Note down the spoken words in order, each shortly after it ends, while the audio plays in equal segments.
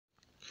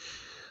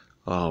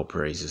All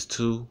praises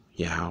to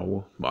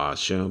Yahweh,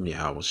 Ba'ashem,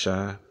 Yahweh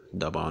Shai,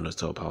 double honors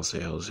to Apostle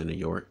Ellis in New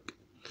York,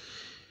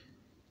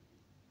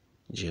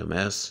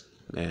 GMS,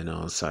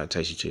 and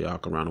citation to y'all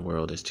around the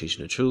world that's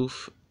teaching the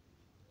truth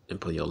and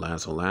put your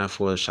lives on line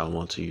for us.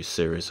 Shalom to you,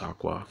 serious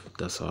Aqua.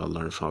 That's all I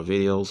learned from our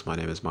videos. My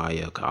name is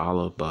Maya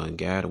Kaala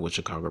Bungad with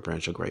Chicago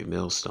branch of Great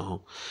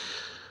Millstone.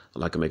 I'd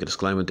like to make a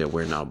disclaimer that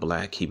we're not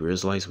black Hebrew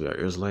Israelites. We are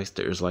Israelites.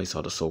 The Israelites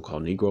are the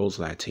so-called Negroes,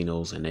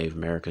 Latinos, and Native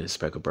Americans.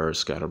 Speckled birds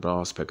scattered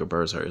abroad. Speckled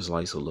birds are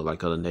Israelites who look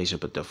like other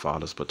nations, but their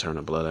fathers'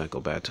 paternal bloodline go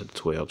back to the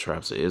 12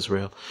 tribes of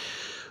Israel.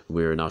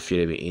 We're not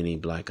affiliated with any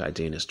black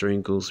identity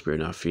string groups. We're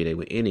not affiliated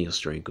with any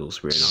string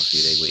groups. We're not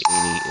affiliated with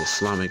any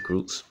Islamic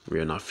groups.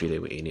 We're not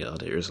affiliated with any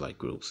other Israelite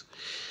groups.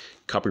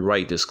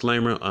 Copyright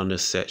disclaimer under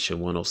Section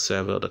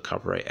 107 of the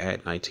Copyright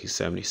Act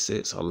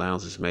 1976.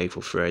 Allowance is made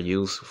for fair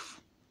use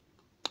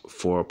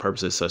for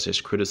purposes such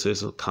as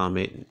criticism,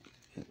 comment,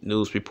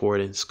 news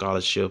reporting,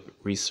 scholarship,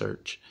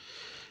 research.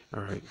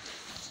 All right.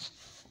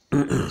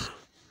 And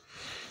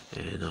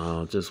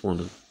just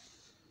want to,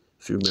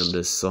 if you remember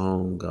this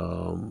song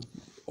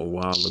a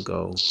while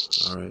ago,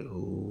 all right,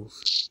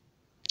 who's,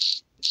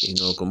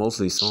 cause most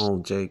of these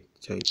songs, Jake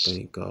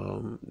think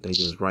they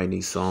just write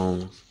these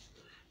songs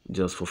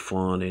just for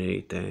fun and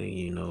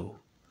anything, all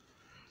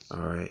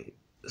right.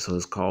 So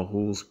it's called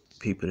Who's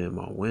Peeping in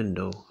My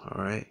Window,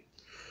 all right.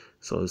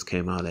 So this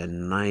came out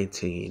in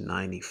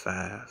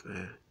 1995,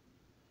 man.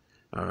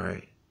 All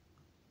right.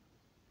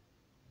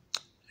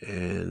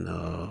 And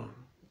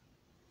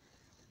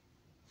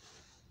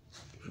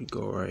if you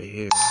go right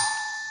here.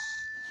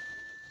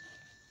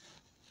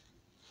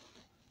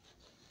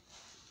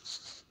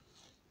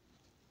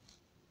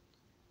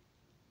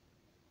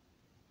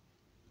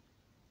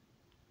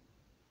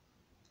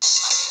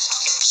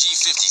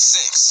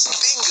 G56.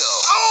 Bingo.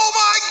 Oh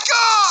my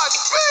God!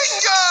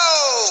 Bingo!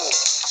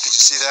 Did you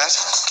see that?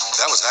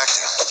 That was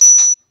acting.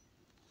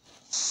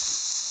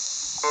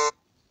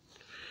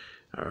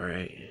 All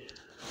right.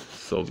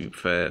 So if you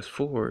fast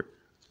forward.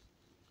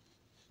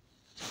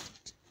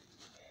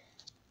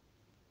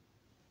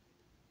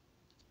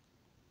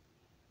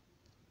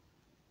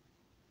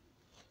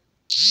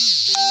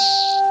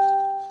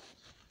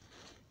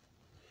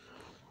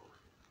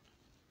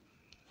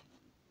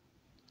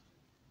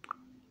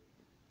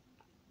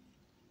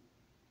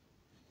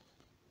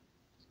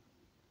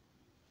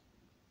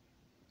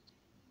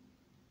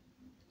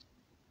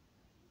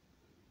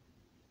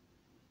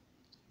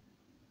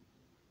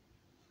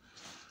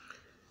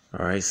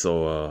 All right,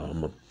 so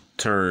I'm gonna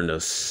turn the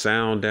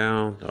sound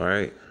down. All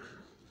right,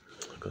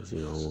 because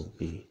it won't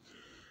be,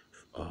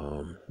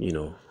 for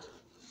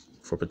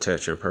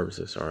protection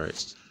purposes. All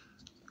right,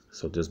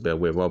 so just bear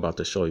with. We're about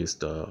to show you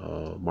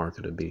the mark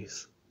of the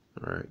beast.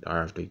 All right, the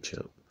RFD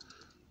chip.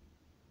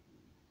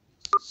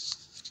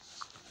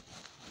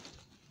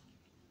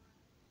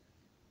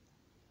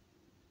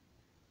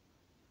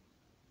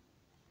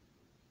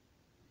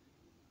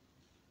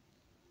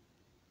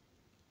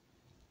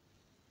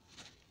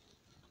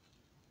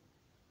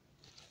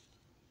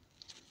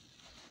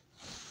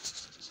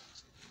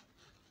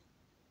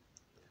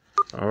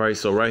 All right,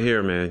 so right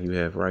here, man, you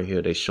have right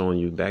here, they showing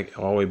you back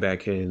all the way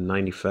back in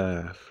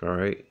 95. All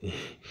right.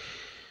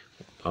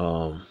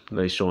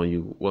 They showing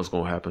you what's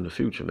gonna happen in the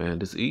future, man.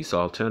 This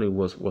Esau telling you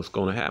what's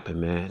gonna happen,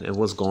 man, and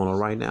what's going on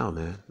right now,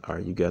 man. All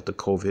right, you got the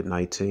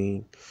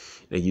COVID-19.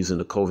 They're using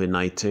the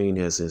COVID-19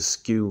 as an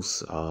excuse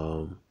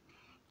to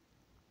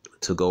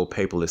go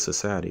paperless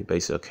society,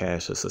 basically a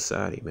cashless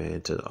society, man,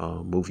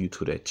 to move you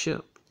to that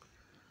chip.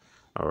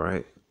 All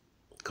right,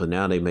 because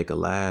now they make a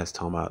lies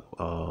talking about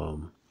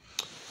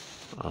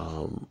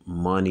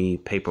money,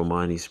 paper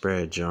money,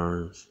 spread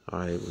germs. All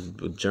right,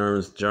 with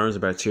germs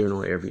and bacteria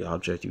on every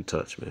object you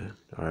touch, man.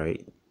 All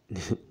right.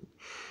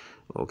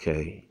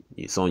 Okay,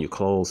 it's on your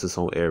clothes, it's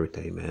on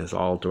everything, man. It's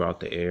all throughout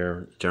the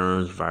air.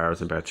 Germs,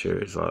 virus, and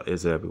bacteria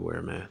is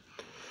everywhere, man.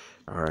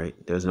 All right,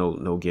 there's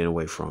no getting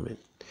away from it.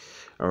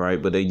 All right,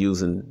 but they're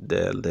using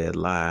that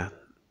lie.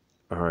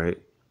 All right,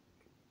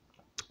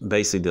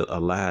 basically a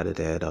lie that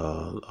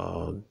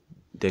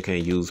they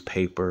can't use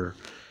paper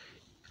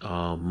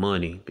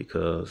money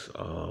because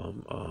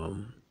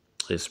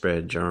it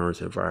spread germs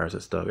and viruses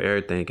and stuff.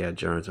 Everything got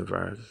germs and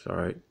viruses. All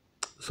right,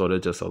 so they're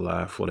just a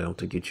lie for them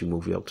to get you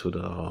moving up to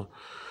the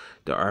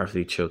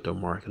RFD chip, the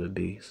mark of the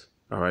beast.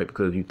 All right,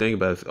 because if you think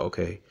about it,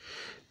 okay,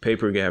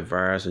 paper got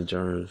virus and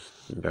germs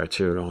and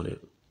bacteria on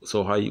it.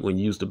 So when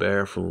you use the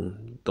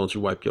bathroom, don't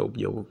you wipe your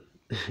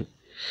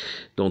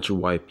don't you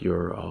wipe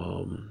your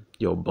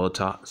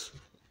buttocks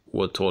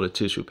with toilet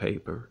tissue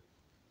paper?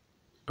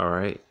 All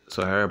right,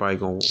 so everybody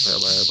gonna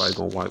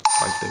wipe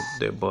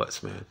their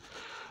butts, man.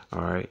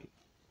 All right,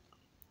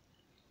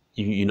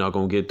 you're not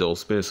gonna get those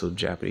expensive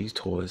Japanese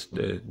toilets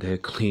that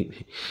clean,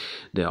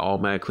 that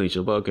automatically clean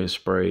your butt and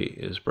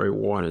spray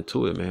water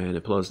into it, man.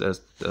 And plus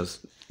that's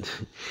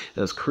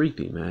that's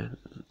creepy, man.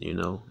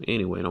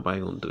 Anyway,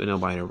 nobody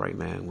right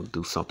man will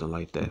do something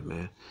like that,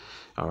 man.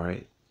 All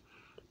right.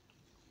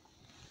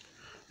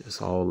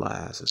 It's all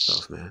lies and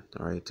stuff, man.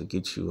 All right, to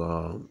get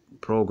you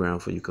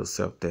programmed for you to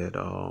accept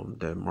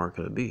that mark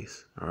of the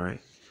beast. All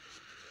right,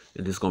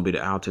 and this gonna be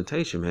the out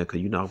temptation, man,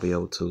 because you're not gonna be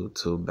able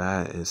to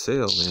buy and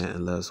sell, man,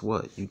 unless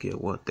what you get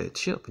that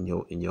chip in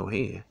your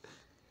hand.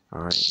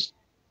 All right.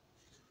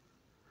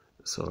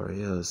 So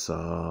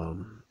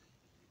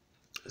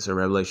it's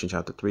Revelation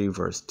chapter 3,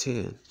 verse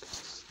 10.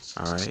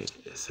 All right,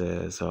 it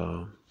says,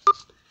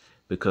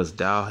 because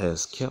thou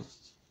hast kept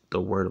the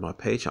word of my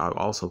patience, I will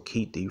also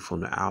keep thee from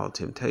the hour of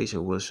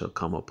temptation, which shall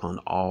come upon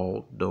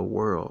all the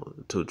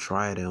world to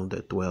try them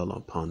that dwell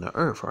upon the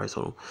earth. All right,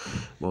 so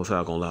Most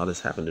High gonna allow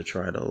this happen to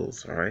try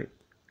those. All right,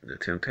 the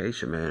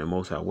temptation, man, and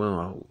Most High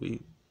will.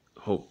 We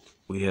hope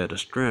we had the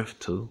strength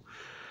to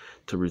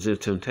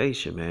resist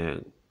temptation,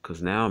 man.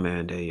 Cause now,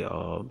 man, they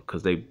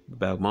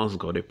back months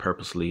ago they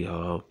purposely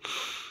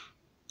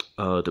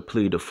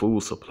deplete the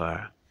food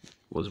supply.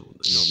 Was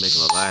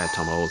making a lie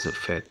talking I was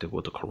infected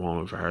with the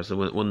coronavirus. There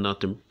wasn't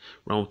nothing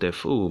wrong with that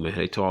food, man.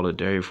 They told all the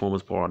dairy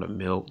farmers part of the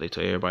milk. They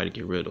told everybody to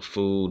get rid of the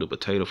food, the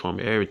potato farm,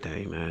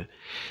 everything, man.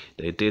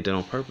 They did that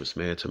on purpose,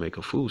 man, to make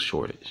a food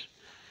shortage.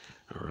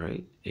 All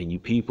right, and you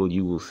people,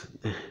 you was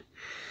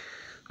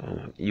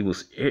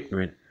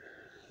ignorant.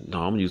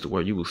 No, I'm gonna use the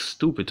word. You was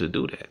stupid to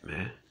do that,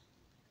 man.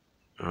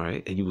 All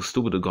right, and you was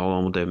stupid to go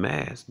on with that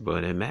mask,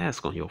 but that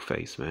mask on your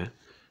face, man.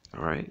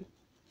 All right.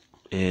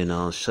 And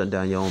shut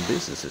down your own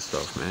business and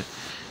stuff, man.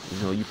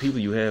 You people,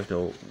 you have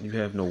no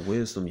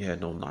wisdom, you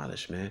have no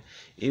knowledge, man.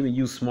 Even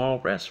you small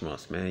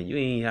restaurants, man, you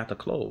ain't have to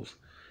close.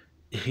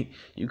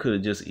 You could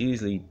have just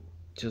easily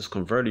just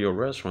converted your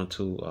restaurant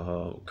to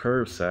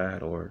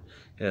curbside or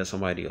have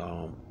somebody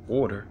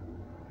order.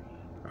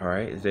 All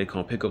right, if they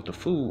come pick up the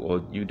food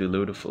or you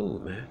deliver the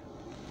food, man.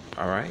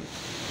 All right.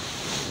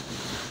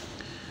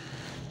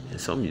 And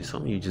some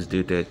of you just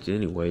did that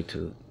anyway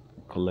to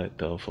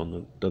collect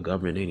from the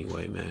government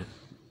anyway, man.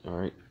 All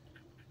right,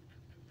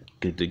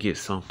 to get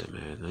something,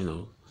 man. A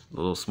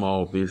little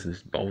small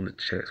business bonus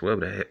checks,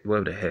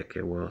 whatever the heck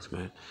it was,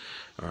 man.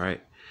 All right.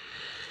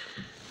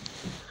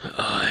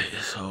 All right.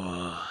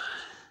 So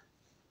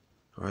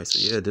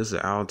yeah, this is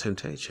our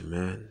temptation,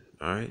 man.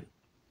 All right.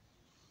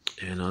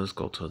 And let's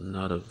go to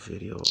another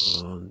video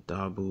on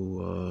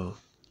Dabu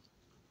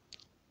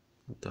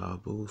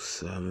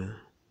 7.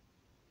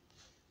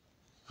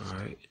 All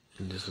right,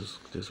 and this was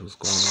going on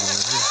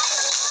right here.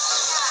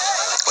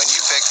 When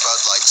you pick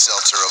Bud Light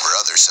Seltzer over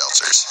other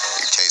seltzers,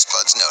 your taste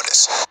buds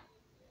notice.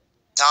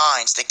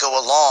 Signs that go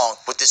along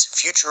with this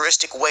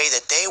futuristic way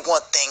that they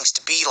want things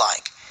to be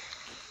like.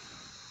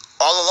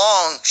 All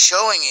along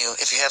showing you,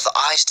 if you have the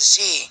eyes to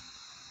see,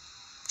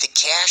 the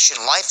cash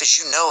and life as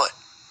you know it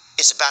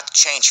is about to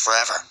change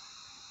forever.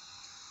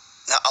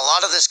 Now, a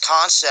lot of this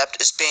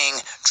concept is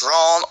being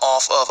drawn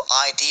off of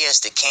ideas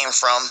that came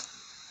from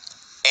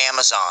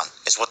Amazon,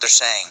 is what they're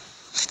saying.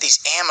 These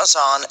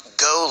Amazon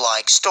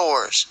Go-like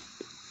stores.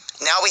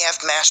 Now we have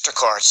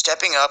MasterCard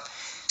stepping up,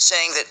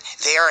 saying that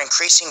they are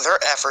increasing their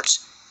efforts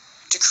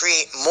to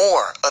create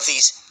more of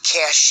these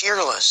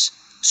cashierless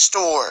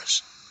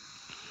stores,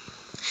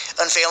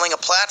 unveiling a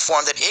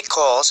platform that it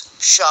calls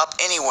Shop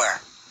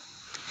Anywhere.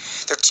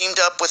 They're teamed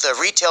up with a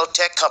retail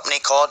tech company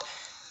called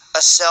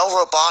Acel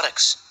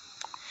Robotics,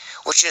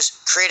 which has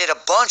created a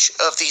bunch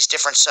of these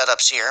different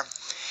setups here.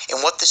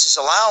 And what this is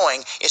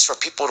allowing is for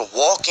people to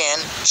walk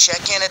in,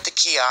 check in at the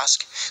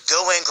kiosk,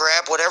 go in,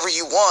 grab whatever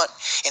you want,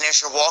 and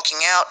as you're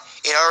walking out,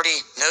 it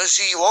already knows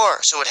who you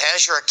are. So it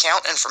has your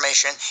account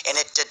information, and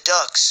it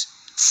deducts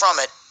from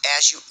it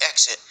as you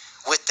exit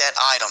with that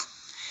item.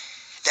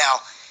 Now,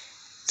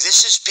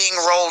 this is being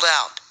rolled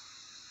out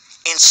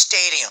in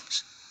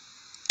stadiums,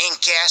 in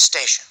gas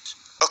stations,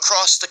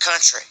 across the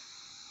country.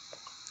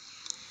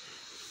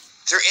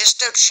 There is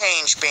no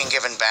change being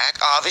given back,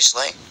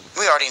 obviously.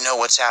 We already know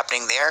what's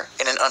happening there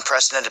in an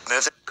unprecedented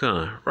move.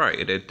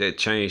 Right, that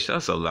changed.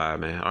 That's a lie,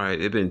 man. All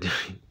right, it been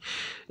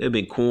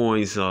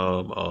coins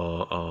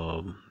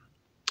because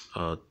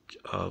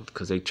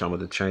they trying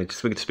to change.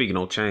 Speaking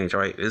on change,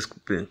 all right, it's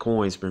been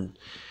coins been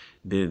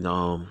made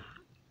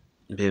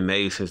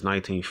since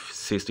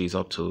 1960s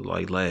up to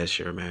like last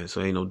year, man.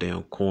 So ain't no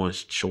damn coin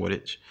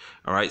shortage.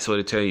 All right, so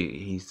they tell you,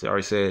 he's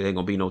already said ain't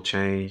gonna be no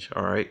change.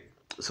 All right,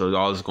 so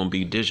all is gonna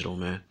be digital,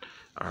 man.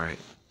 All right.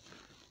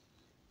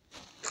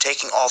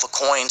 Taking all the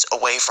coins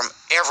away from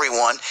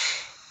everyone,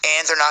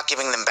 and they're not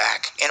giving them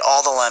back. And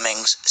all the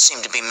lemmings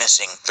seem to be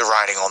missing the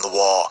writing on the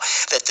wall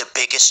that the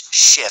biggest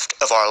shift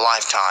of our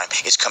lifetime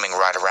is coming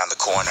right around the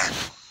corner.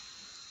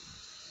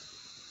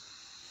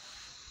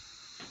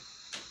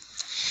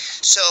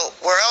 So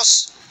where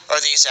else are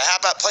these at? How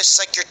about places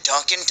like your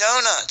Dunkin'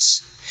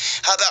 Donuts?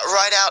 How about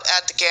right out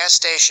at the gas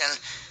station,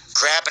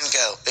 grab and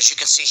go, as you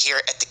can see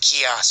here at the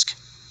kiosk?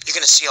 You're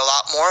going to see a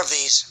lot more of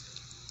these.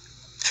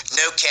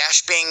 No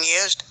cash being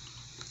used,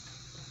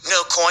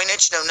 no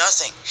coinage, no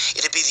nothing.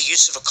 It'll be the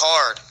use of a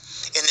card,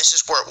 and this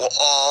is where it will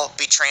all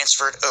be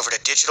transferred over to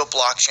digital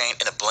blockchain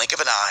in a blink of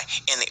an eye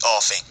in the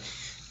offing.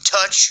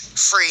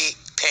 Touch-free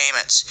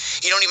payments.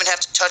 You don't even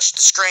have to touch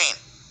the screen.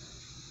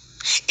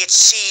 It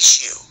sees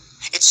you.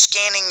 It's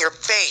scanning your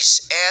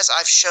face, as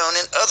I've shown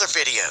in other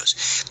videos.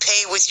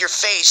 Pay with your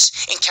face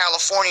in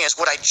California is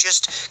what I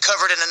just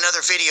covered in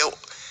another video,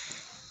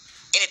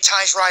 and it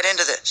ties right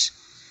into this.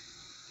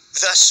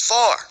 Thus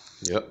far.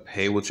 Yep,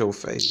 pay with your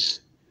face.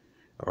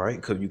 All right,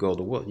 because you go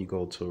to what? You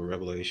go to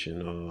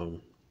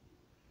Revelation.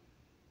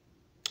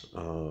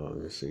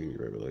 Let's see,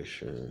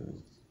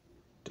 Revelation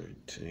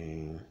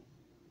 13.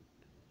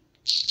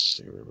 Let's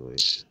see,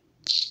 Revelation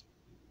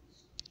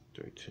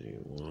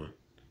 13:1.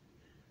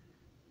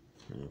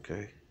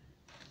 Okay.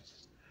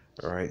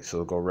 All right,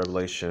 so go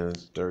Revelation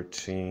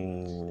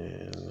 13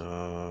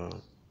 and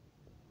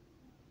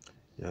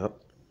yep.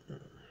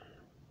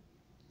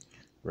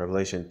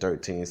 Revelation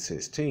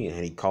 13:16,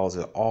 and he calls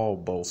it all,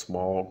 both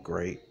small,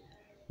 great,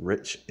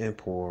 rich and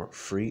poor,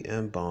 free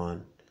and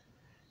bond.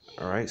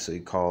 All right, so he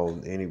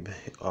called any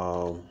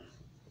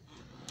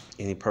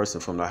person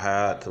from the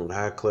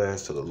high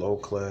class to the low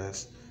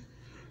class.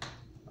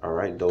 All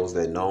right, those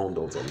that known,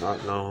 those that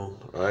not known.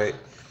 All right,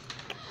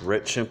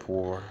 rich and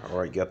poor. All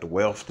right, you got the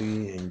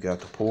wealthy and you got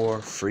the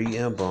poor, free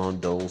and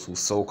bond, those who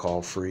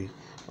so-called free.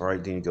 All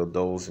right, then you go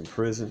those in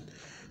prison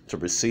to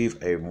receive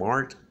a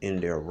mark in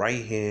their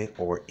right hand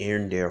or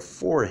in their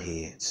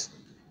foreheads.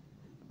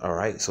 All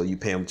right, so you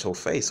pay them with your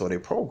face, so they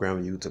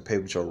program you to pay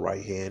with your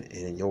right hand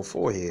and in your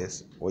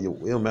foreheads, or it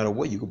don't matter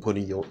what you can put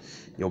in your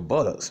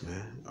buttocks,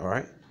 man. All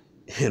right,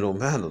 it don't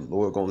matter. The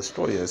Lord gonna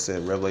destroy you. It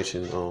said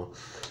Revelation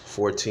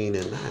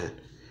 14:9.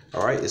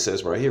 All right, it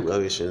says right here,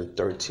 Revelation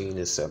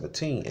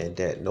 13:17, and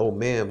that no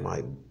man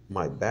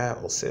might buy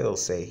or sell,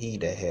 say he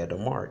that had the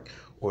mark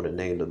or the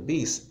name of the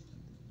beast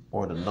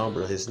or the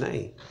number of his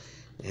name.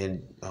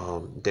 And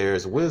there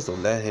is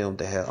wisdom. Let him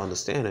that have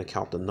understanding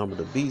count the number of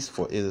the beast,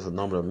 for it is the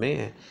number of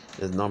man.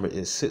 His number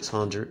is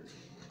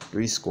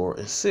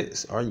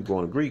 666. Are you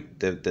going to Greek?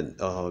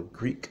 The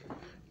Greek,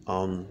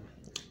 or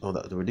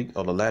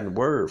the Latin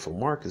word for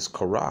mark is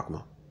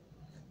charagma.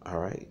 All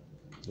right,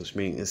 which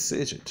means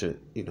incision.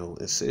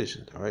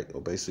 Incision. All right,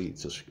 or basically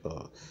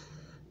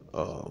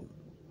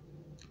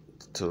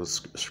to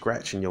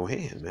scratch in your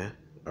hand, man.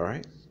 All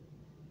right.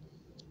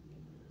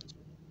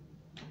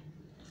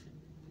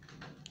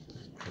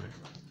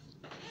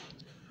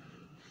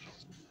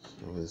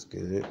 Let's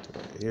get it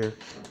right here.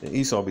 And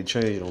Esau be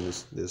changing on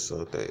this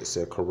thing. It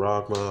said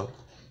charagma,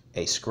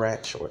 a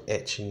scratch or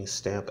etching,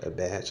 stamp, a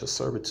badge of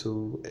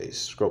servitude, a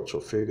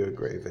sculptural figure,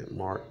 graven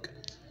mark.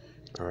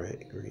 All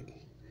right, Greek.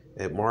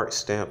 A mark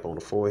stamp on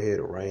the forehead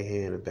or right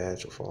hand, a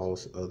badge of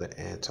false of the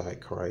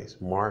Antichrist.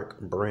 Mark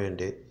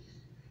branded.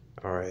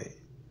 All right,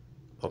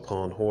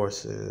 upon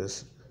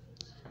horses.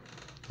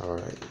 All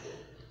right.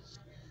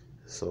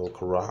 So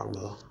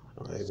charagma.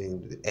 I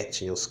mean,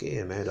 etching your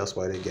skin, man. That's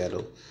why they got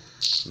to.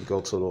 You go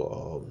to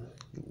the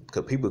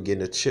because people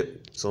getting a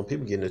chip. Some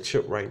people getting a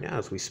chip right now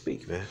as we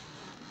speak, man.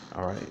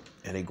 All right,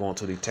 and they going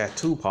to the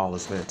tattoo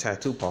parlors, man.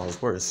 Tattoo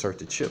parlors where insert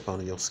the chip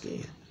under your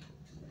skin.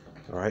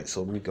 All right,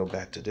 so let me go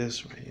back to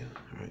this right here.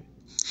 All right.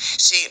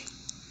 See,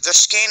 they're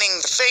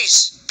scanning the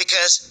face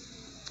because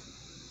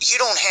you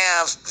don't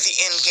have the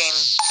in-game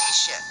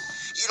piece yet.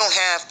 You don't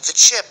have the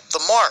chip, the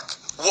mark.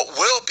 What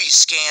will be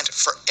scanned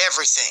for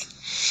everything.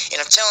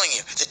 And I'm telling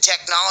you, the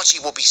technology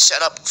will be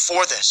set up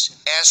for this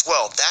as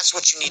well. That's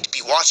what you need to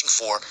be watching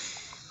for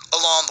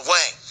along the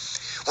way.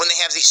 When they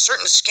have these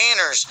certain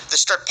scanners that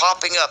start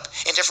popping up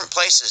in different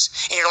places,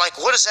 and you're like,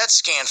 what does that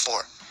scan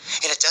for?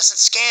 And it doesn't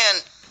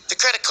scan the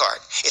credit card.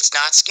 It's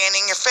not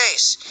scanning your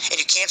face, and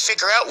you can't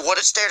figure out what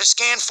it's there to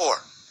scan for.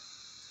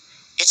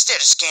 It's there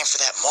to scan for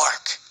that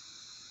mark.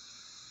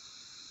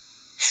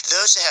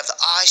 Those that have the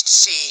eyes to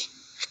see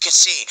can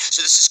see.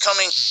 So this is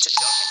coming to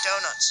Dunkin'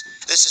 Donuts.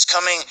 This is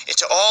coming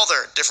into all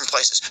their different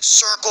places.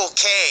 Circle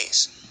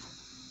K's.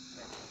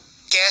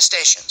 Gas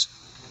stations.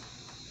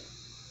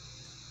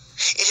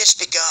 It has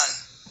begun.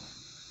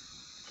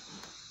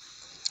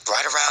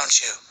 Right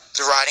around you.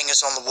 The writing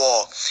is on the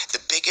wall.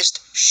 The biggest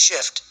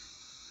shift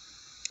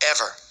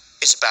ever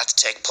is about to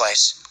take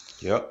place.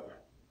 Yep.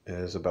 It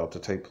is about to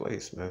take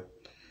place, man.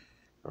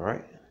 All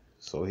right.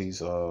 So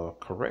he's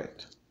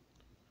correct.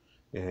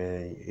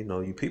 And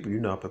you people, you're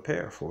not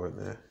prepared for it,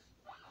 man.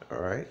 All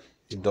right.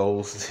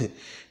 Those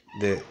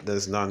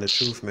that's not in the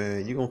truth,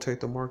 man, you're gonna take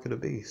the mark of the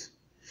beast.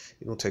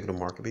 You're gonna take the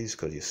mark of the beast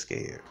because you're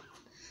scared.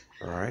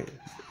 All right.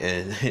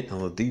 And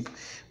on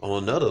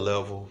another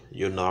level,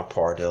 you're not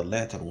part of the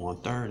elect and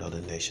 1/3 of the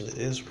nation of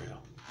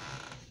Israel.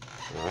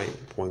 All right.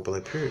 Point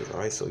blank period. All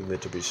right. So you're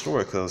meant to be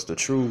destroyed because the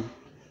true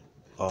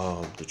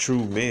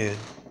men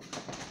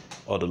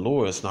of the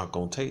Lord is not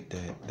gonna take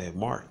that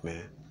mark,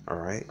 man. All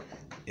right.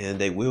 And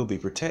they will be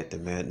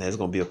protected, man. There's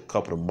gonna be a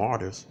couple of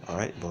martyrs, all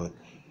right, but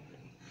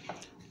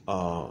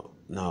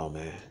no,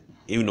 man.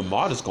 Even the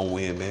martyrs gonna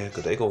win, man,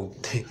 because they gonna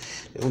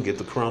get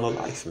the crown of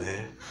life,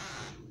 man.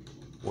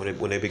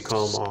 When they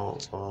become a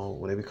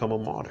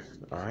martyr,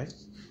 all right.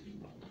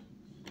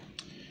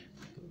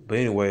 But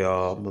anyway,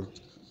 I'm gonna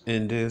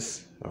end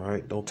this. All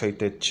right, don't take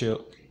that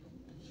chip.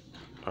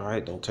 All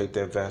right, don't take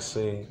that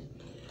vaccine.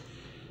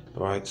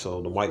 All right, so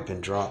the mic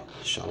been dropped.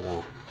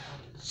 Shalom.